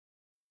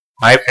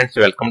Hi friends,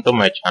 welcome to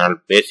my channel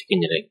Basic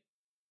Engineering.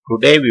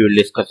 Today we will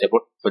discuss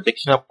about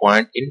projection of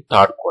point in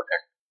third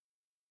quadrant.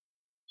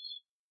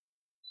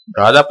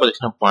 Draw the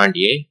projection of point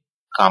A,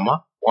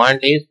 comma,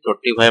 point A is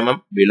 25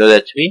 mm below the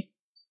HP,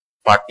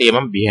 40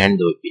 mm behind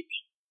the VP.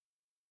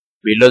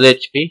 Below the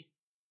HP,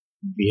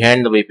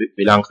 behind the VP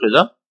belongs to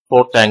the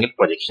fourth angle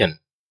projection.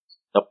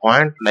 The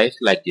point lies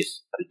like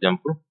this. For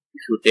example,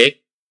 if you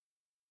take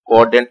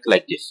coordinates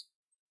like this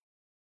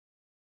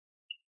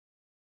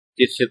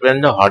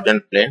represents the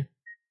horizontal plane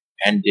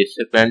and this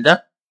represents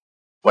the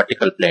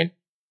vertical plane.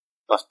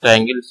 First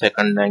angle,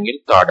 second angle,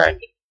 third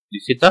angle.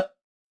 This is the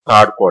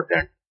third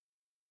quadrant.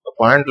 The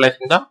point lies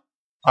in the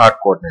third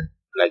quadrant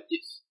like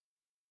this.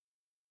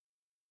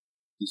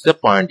 This is the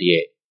point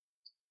A.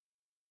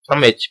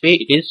 From HP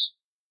it is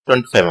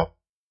 25 mm.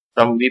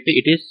 From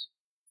VP it is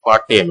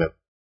 40 mm.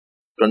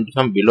 20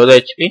 from below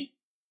the HP,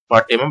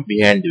 40 mm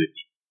behind the VP.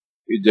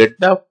 You get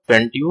the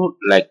front view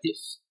like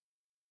this.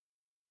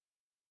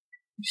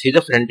 This is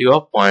the front view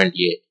of point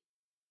A.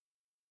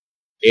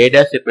 A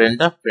dash represents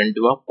the front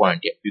view of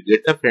point A. You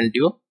get the front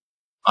view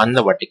on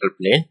the vertical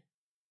plane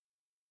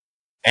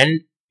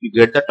and you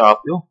get the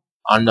top view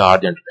on the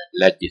horizontal plane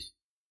like this.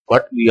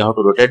 But we have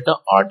to rotate the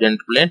horizontal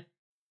plane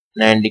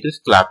 9 degrees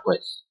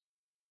clockwise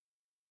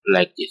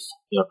like this.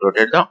 You have to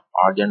rotate the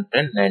horizontal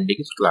plane 9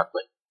 degrees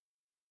clockwise.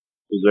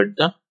 You get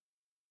the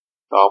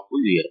top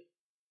view here.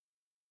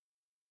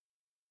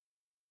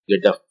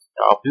 Get the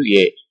top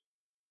view A.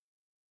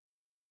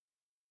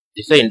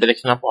 This is the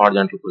intersection of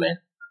horizontal plane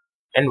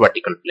and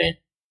vertical plane.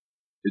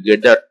 You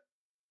get the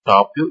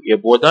top view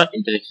above the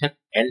intersection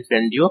and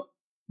front view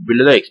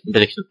below the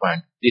intersection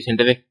point. This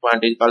intersection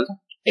point is called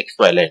the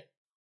XY line.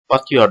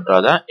 First you have to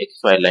draw the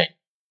XY line.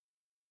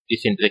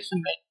 This intersection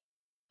line.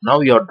 Now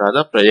you have to draw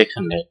the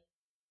projection line.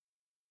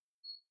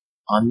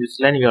 On this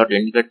line you have to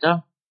indicate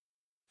the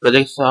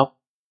projection of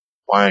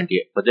point A.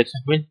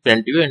 Projection means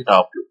front view and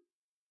top view.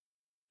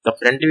 The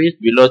front view is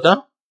below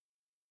the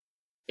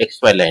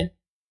XY line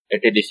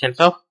at a distance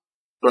of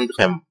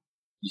 25 mm.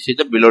 This is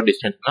the below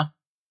distance.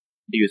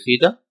 Do you see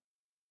the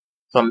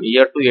from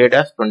here to A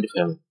dash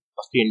 25 mm.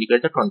 First you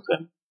indicate the 25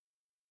 mm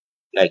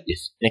like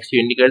this. Next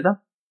you indicate the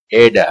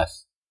A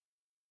dash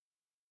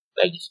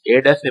like this.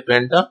 A dash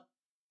represents the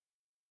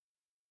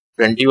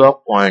front view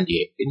of point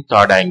A in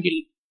third angle.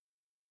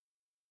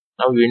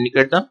 Now you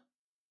indicate the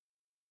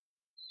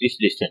this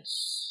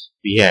distance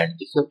behind.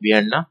 This is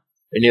behind now.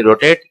 When you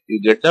rotate,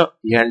 you get the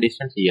behind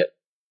distance here.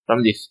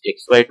 From this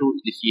XY to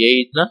this A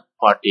is the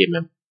 40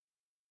 mm.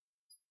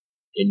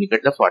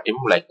 Indicate the 40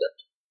 mm like that.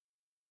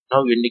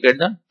 Now we indicate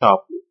the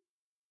top view.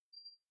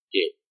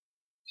 Okay.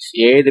 This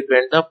A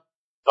represents the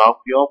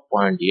top view of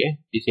point A.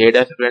 This A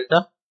dash represents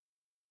the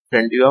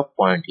front view of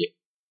point A.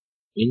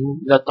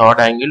 In the third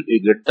angle,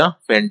 you get the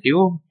front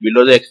view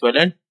below the XY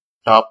line,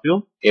 top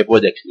view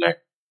above the XY line.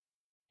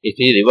 It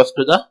is reverse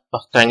to the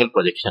first angle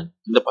projection.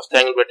 In the first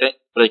angle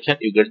projection,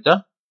 you get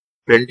the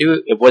front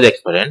view above the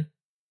XY line,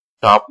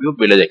 top view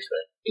below the XY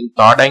line. In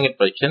third angle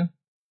projection,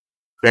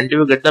 front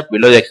view get the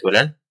below the XY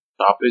line,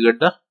 top view get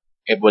the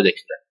above the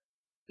XY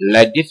line.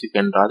 Like this, you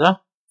can draw the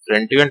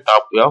front view and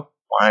top view of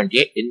point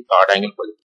A in third angle projection.